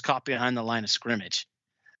TD that was caught behind the line of scrimmage.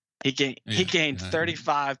 He gained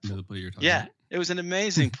 35. Yeah, it was an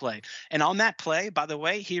amazing play. And on that play, by the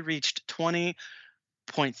way, he reached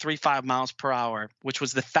 20.35 miles per hour, which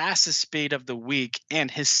was the fastest speed of the week and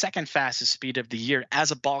his second fastest speed of the year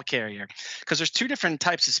as a ball carrier. Because there's 2 different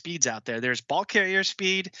types of speeds out there. There's ball carrier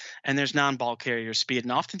speed and there's non-ball carrier speed.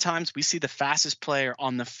 And oftentimes we see the fastest player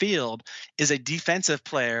on the field is a defensive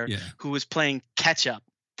player who is playing catch up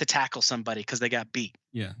to tackle somebody because they got beat.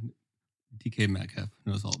 Yeah. DK Metcalf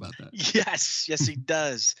knows all about that. Yes, he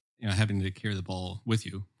does. Having to carry the ball with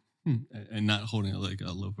you and not holding it like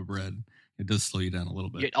a loaf of bread, it does slow you down a little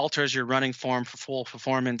bit. It alters your running form for full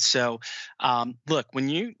performance. So, look, when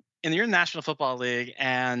you're in the National Football League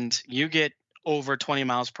and you get over 20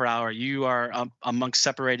 miles per hour, you are amongst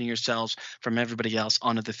separating yourselves from everybody else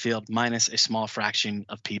onto the field, minus a small fraction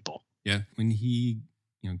of people. Yeah, when he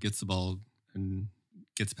gets the ball and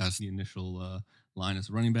gets past the initial line as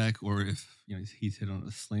a running back, or if he's hit on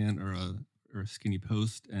a slant or a skinny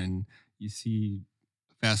post, and you see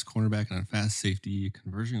a fast cornerback and a fast safety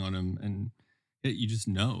converging on him, and you just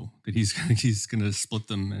know that he's gonna split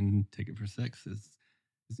them and take it for 6.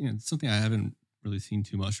 It's something I haven't really seen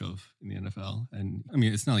too much of in the NFL. And I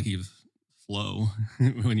mean, it's not like he was slow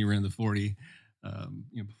when he ran the 40,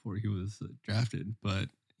 before he was drafted, but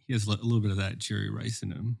he has a little bit of that Jerry Rice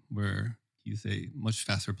in him, where he's a much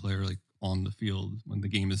faster player, like on the field when the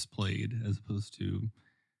game is played, as opposed to,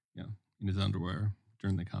 in his underwear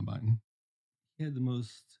during the combine. He had the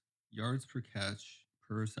most yards per catch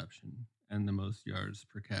per reception and the most yards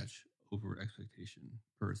per catch over expectation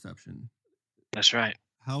per reception. That's right.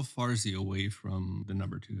 How far is he away from the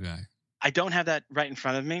number 2 guy? I don't have that right in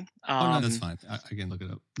front of me. No, that's fine. I can look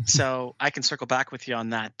it up. So I can circle back with you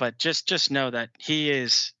on that. But just know that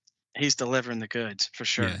he's delivering the goods for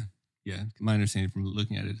sure. Yeah. My understanding from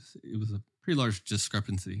looking at it, it was a pretty large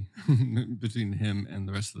discrepancy between him and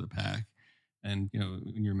the rest of the pack. And,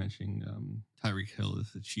 when you're mentioning Tyreek Hill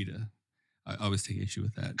as a cheetah, I always take issue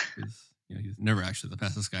with that because, he's never actually the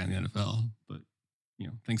fastest guy in the NFL, but,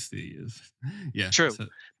 thinks that he is. Yeah. True. So,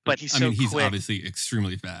 but he's he's quick. Obviously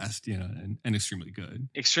extremely fast, and extremely good.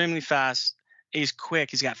 Extremely fast. He's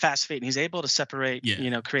quick. He's got fast feet, and he's able to separate,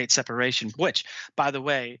 create separation, which, by the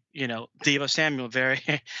way, Deebo Samuel,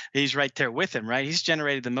 he's right there with him, right? He's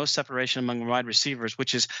generated the most separation among wide receivers,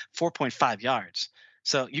 which is 4.5 yards.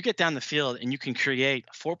 So you get down the field and you can create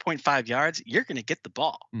 4.5 yards, you're going to get the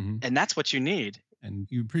ball. Mm-hmm. And that's what you need. And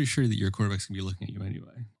you're pretty sure that your quarterback's going to be looking at you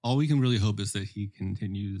anyway. All we can really hope is that he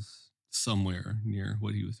continues somewhere near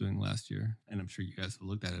what he was doing last year. And I'm sure you guys have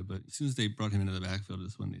looked at it, but as soon as they brought him into the backfield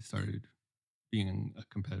is when they started being a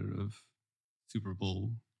competitive Super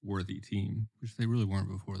Bowl worthy team, which they really weren't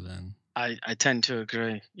before then. I tend to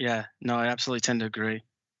agree. Yeah, no, I absolutely tend to agree.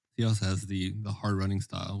 He also has the hard running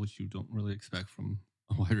style, which you don't really expect from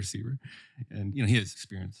a wide receiver. And, he has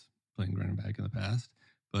experience playing running back in the past,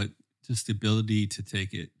 but just the ability to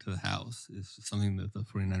take it to the house is something that the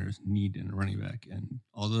 49ers need in a running back. And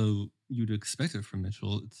although you'd expect it from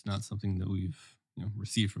Mitchell, it's not something that we've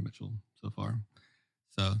received from Mitchell so far.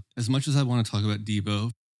 So as much as I want to talk about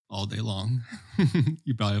Deebo all day long,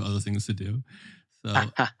 you probably have other things to do. So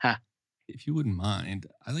if you wouldn't mind,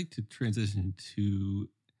 I'd like to transition to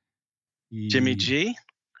Jimmy G.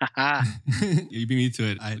 You beat me to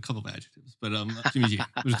it. I had a couple of adjectives, but Jimmy G.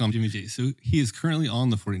 We'll just call him Jimmy G. So he is currently on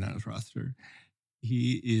the 49ers roster.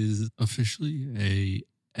 He is officially a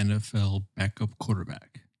NFL backup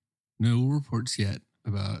quarterback. No reports yet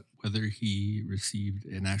about whether he received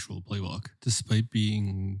an actual playwalk, despite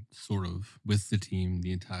being sort of with the team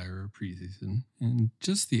the entire preseason, and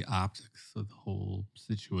just the optics of the whole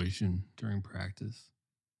situation during practice.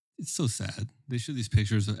 It's so sad. They show these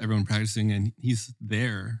pictures of everyone practicing, and he's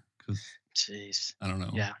there because I don't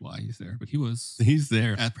know why he's there, but he's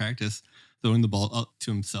there at practice throwing the ball up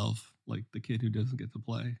to himself, like the kid who doesn't get to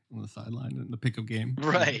play on the sideline in the pickup game.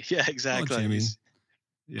 Right. Yeah, exactly. Oh, Jimmy.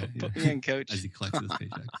 Yeah. Put me in, coach. As he collects his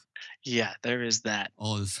paychecks. Yeah, there is that.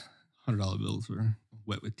 All his $100 bills were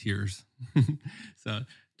wet with tears. So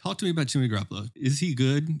talk to me about Jimmy Garoppolo. Is he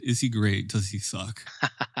good? Is he great? Does he suck?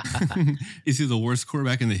 Is he the worst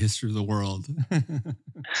quarterback in the history of the world?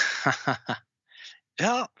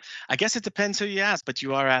 Well, I guess it depends who you ask, but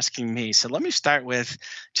you are asking me. So let me start with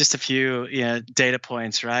just a few data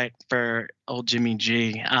points, right, for old Jimmy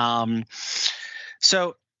G.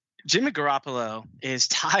 So Jimmy Garoppolo is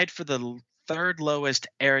tied for the third lowest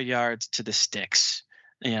air yards to the sticks,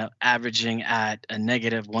 averaging at a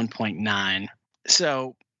negative 1.9.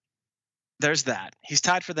 So there's that. He's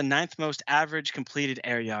tied for the 9th most average completed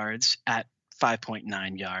air yards at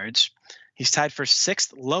 5.9 yards. He's tied for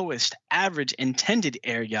 6th lowest average intended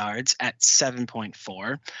air yards at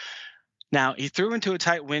 7.4. Now, he threw into a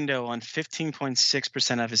tight window on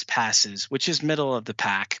 15.6% of his passes, which is middle of the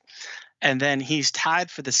pack. And then he's tied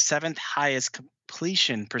for the 7th highest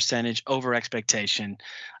completion percentage over expectation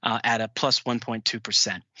at a plus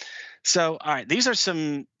 1.2%. So, all right, these are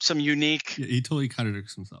some unique. Yeah, he totally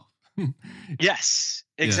contradicts himself. Yes,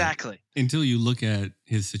 exactly. Yeah, until you look at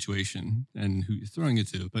his situation and who he's throwing it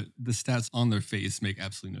to, but the stats on their face make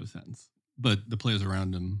absolutely no sense. But the players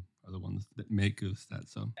around him are the ones that make those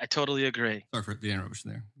stats. So I totally agree. Sorry for the interruption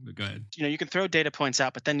there, but go ahead. You can throw data points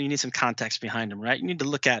out, but then you need some context behind them, right? You need to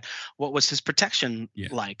look at what was his protection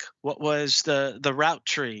like? What was the route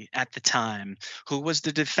tree at the time? Who was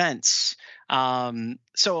the defense?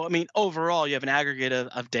 So, I mean, overall, you have an aggregate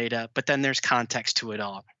of data, but then there's context to it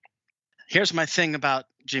all. Here's my thing about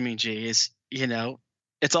Jimmy G is,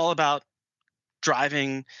 it's all about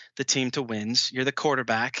driving the team to wins. You're the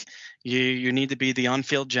quarterback. You need to be the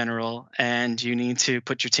on-field general, and you need to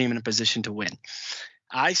put your team in a position to win.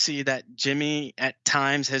 I see that Jimmy at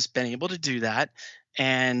times has been able to do that,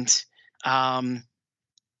 and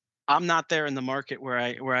I'm not there in the market where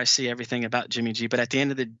I see everything about Jimmy G. But at the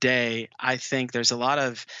end of the day, I think there's a lot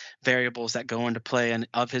of variables that go into play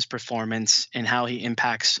of his performance and how he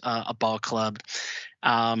impacts a ball club.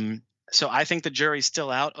 So I think the jury's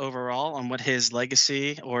still out overall on what his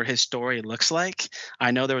legacy or his story looks like.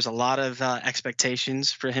 I know there was a lot of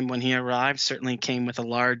expectations for him when he arrived. Certainly came with a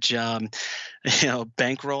large,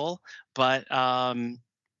 bankroll, but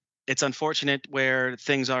it's unfortunate where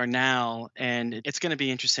things are now, and it's going to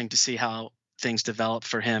be interesting to see how things develop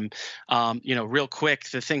for him. Real quick,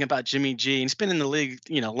 the thing about Jimmy G, he's been in the league,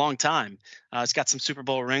 a long time. He's got some Super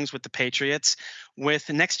Bowl rings with the Patriots. With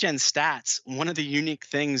Next Gen Stats, one of the unique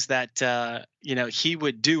things that he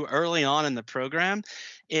would do early on in the program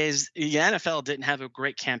is the NFL didn't have a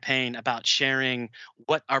great campaign about sharing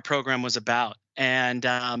what our program was about. And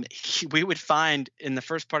we would find in the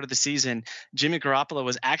first part of the season, Jimmy Garoppolo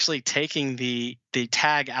was actually taking the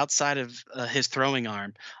tag outside of his throwing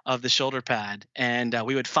arm of the shoulder pad. And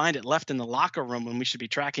we would find it left in the locker room when we should be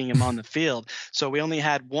tracking him on the field. So we only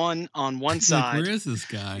had one on one side. Like, where is this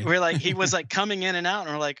guy? We're like, he was like coming in and out,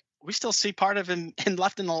 and we're like, we still see part of him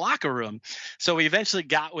left in the locker room. So we eventually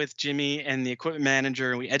got with Jimmy and the equipment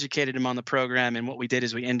manager, and we educated him on the program. And what we did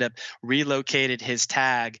is we ended up relocated his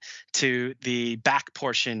tag to the back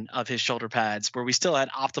portion of his shoulder pads, where we still had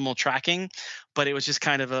optimal tracking. But it was just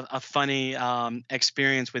kind of a funny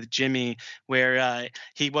experience with Jimmy, where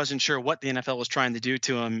he wasn't sure what the NFL was trying to do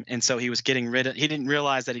to him. And so he was getting rid of, he didn't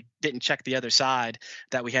realize that he didn't check the other side,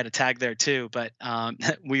 that we had a tag there too. But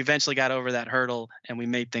we eventually got over that hurdle and we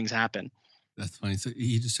made things happen. That's funny. So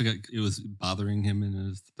he just took it was bothering him in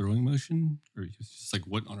his throwing motion, or he was just like,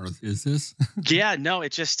 what on earth is this? Yeah, no,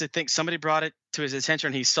 it's just to think somebody brought it to his attention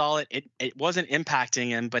and he saw it. It wasn't impacting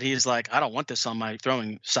him, but he's like, I don't want this on my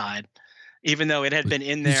throwing side. Even though it had been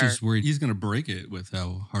in there. He's just worried he's going to break it with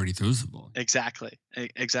how hard he throws the ball. Exactly.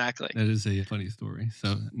 That is a funny story.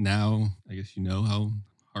 So now I guess you know how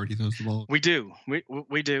hard he throws the ball. We do.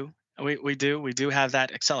 We do. We do have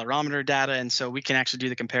that accelerometer data, and so we can actually do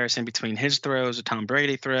the comparison between his throws, a Tom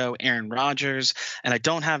Brady throw, Aaron Rodgers, and I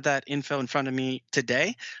don't have that info in front of me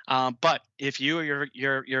today. But if you or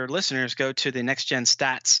your listeners go to the Next Gen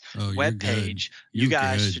Stats webpage, you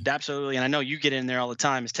guys should absolutely, and I know you get in there all the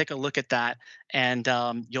time, is take a look at that, and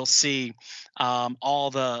you'll see all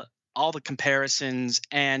the comparisons,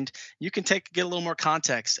 and you can get a little more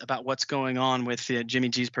context about what's going on with Jimmy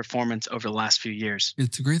G's performance over the last few years.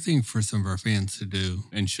 It's a great thing for some of our fans to do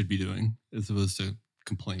and should be doing, as opposed to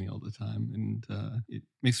complaining all the time. And it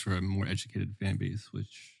makes for a more educated fan base,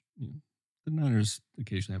 which the Niners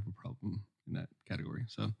occasionally have a problem in that category.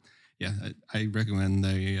 So, yeah, I recommend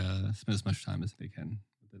they spend as much time as they can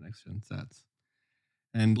with the Next Gen Stats.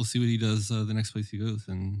 And we'll see what he does the next place he goes.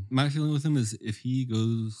 And my feeling with him is if he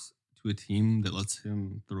goes to a team that lets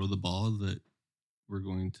him throw the ball, that we're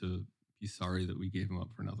going to be sorry that we gave him up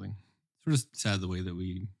for nothing. Sort of sad the way that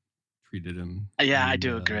we treated him. Yeah, I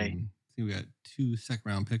do agree. I think we got 2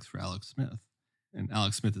 second-round picks for Alex Smith, and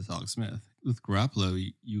Alex Smith is Alex Smith. With Garoppolo,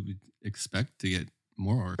 you would expect to get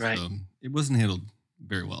more. Right. So it wasn't handled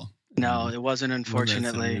very well. No, it wasn't,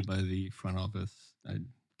 unfortunately. By the front office, I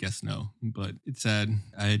guess no, but it's sad.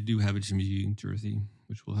 I do have a Jimmy G jersey,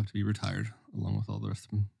 which will have to be retired along with all the rest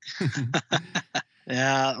of them.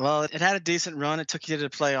 Yeah, well, it had a decent run. It took you to the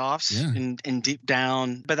playoffs and deep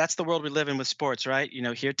down. But that's the world we live in with sports, right?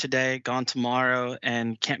 Here today, gone tomorrow,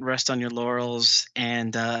 and can't rest on your laurels,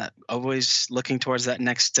 and always looking towards that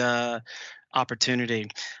next opportunity.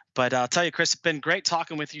 But I'll tell you, Chris, it's been great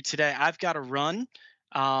talking with you today. I've got to run,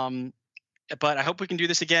 but I hope we can do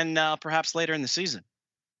this again perhaps later in the season.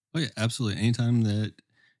 Oh, yeah, absolutely. Anytime that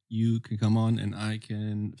you can come on and I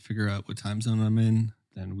can figure out what time zone I'm in,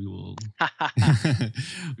 then we will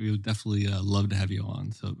we would definitely love to have you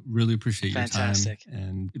on. So really appreciate your time.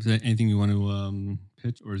 And is there anything you want to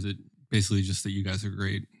pitch, or is it basically just that you guys are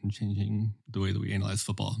great and changing the way that we analyze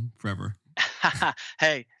football forever?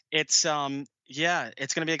 Hey, it's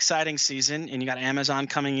it's going to be an exciting season, and you got Amazon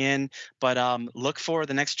coming in, but look for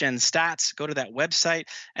the Next Gen Stats, go to that website.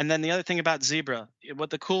 And then the other thing about Zebra,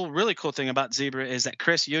 what the really cool thing about Zebra is that,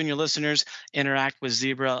 Chris, you and your listeners interact with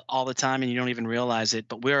Zebra all the time and you don't even realize it,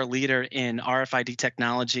 but we're a leader in RFID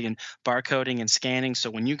technology and barcoding and scanning. So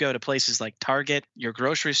when you go to places like Target, your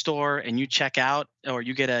grocery store, and you check out, or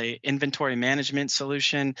you get a inventory management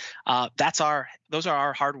solution, those are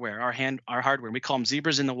our hardware, our hardware. We call them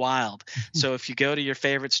Zebras in the wild. So if you go to your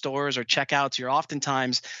favorite stores or checkouts, you're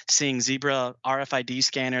oftentimes seeing Zebra RFID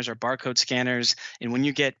scanners or barcode scanners. And when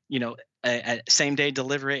you get, a same-day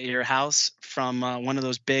delivery at your house from one of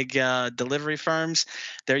those big delivery firms,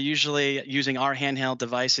 they're usually using our handheld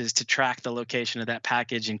devices to track the location of that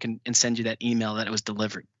package and send you that email that it was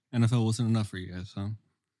delivered. NFL wasn't enough for you guys, huh?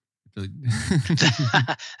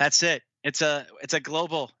 That's it. It's a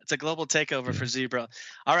global takeover for Zebra.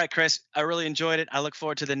 All right, Chris, I really enjoyed it. I look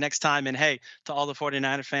forward to the next time. And hey, to all the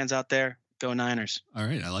 49er fans out there, go Niners. All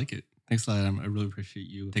right, I like it. Thanks a lot, Adam. I really appreciate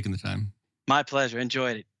you taking the time. My pleasure.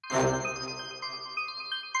 Enjoyed it.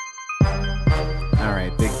 All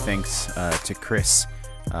right, big thanks to Chris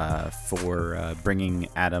for bringing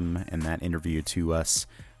Adam and that interview to us.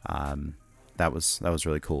 That was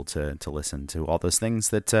really cool to listen to all those things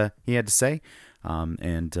that he had to say,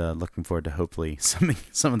 and looking forward to hopefully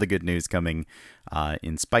some of the good news coming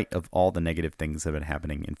in spite of all the negative things that have been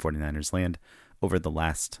happening in 49ers land over the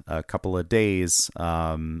last couple of days.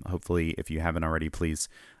 Hopefully, if you haven't already, please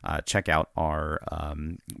check out our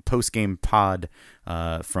post-game pod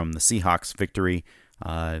from the Seahawks victory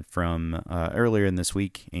from earlier in this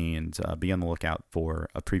week, and be on the lookout for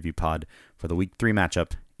a preview pod for the Week 3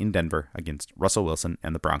 matchup in Denver against Russell Wilson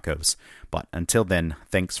and the Broncos. But until then,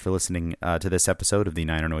 thanks for listening to this episode of the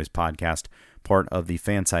Niner Noise Podcast, part of the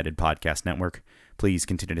Fansided Podcast Network. Please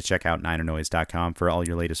continue to check out NinerNoise.com for all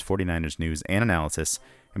your latest 49ers news and analysis,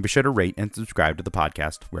 and be sure to rate and subscribe to the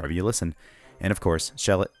podcast wherever you listen. And of course,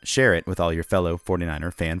 share it with all your fellow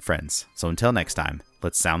 49er fan friends. So until next time,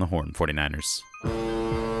 let's sound the horn, 49ers.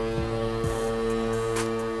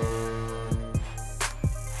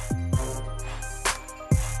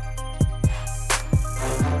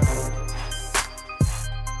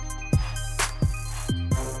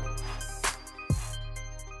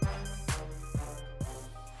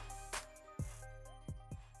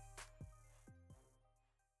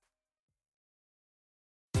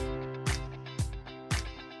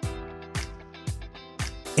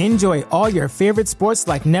 Enjoy all your favorite sports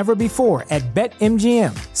like never before at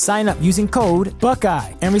BetMGM. Sign up using code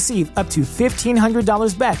Buckeye and receive up to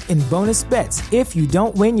 $1,500 back in bonus bets if you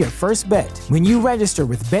don't win your first bet. When you register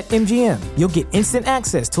with BetMGM, you'll get instant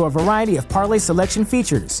access to a variety of parlay selection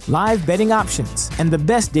features, live betting options, and the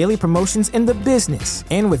best daily promotions in the business.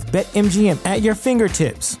 And with BetMGM at your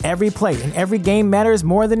fingertips, every play and every game matters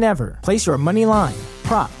more than ever. Place your money line,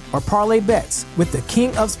 prop, or parlay bets with the king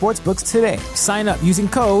of sportsbooks today. Sign up using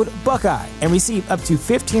code Buckeye and receive up to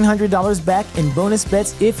 $1,500 back in bonus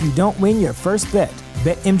bets if you don't win your first bet.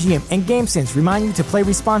 BetMGM and GameSense remind you to play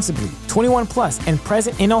responsibly. 21 plus and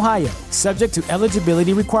present in Ohio, subject to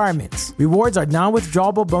eligibility requirements. Rewards are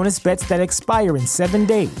non-withdrawable bonus bets that expire in 7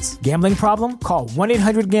 days. Gambling problem? Call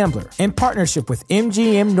 1-800-GAMBLER in partnership with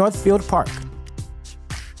MGM Northfield Park.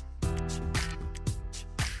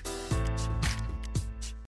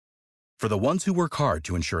 For the ones who work hard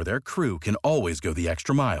to ensure their crew can always go the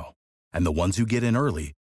extra mile, and the ones who get in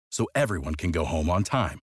early so everyone can go home on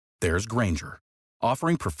time, there's Grainger,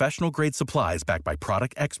 offering professional-grade supplies backed by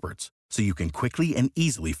product experts so you can quickly and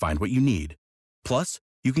easily find what you need. Plus,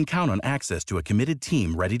 you can count on access to a committed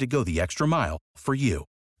team ready to go the extra mile for you.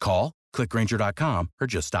 Call, click Grainger.com, or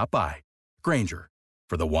just stop by. Grainger,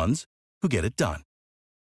 for the ones who get it done.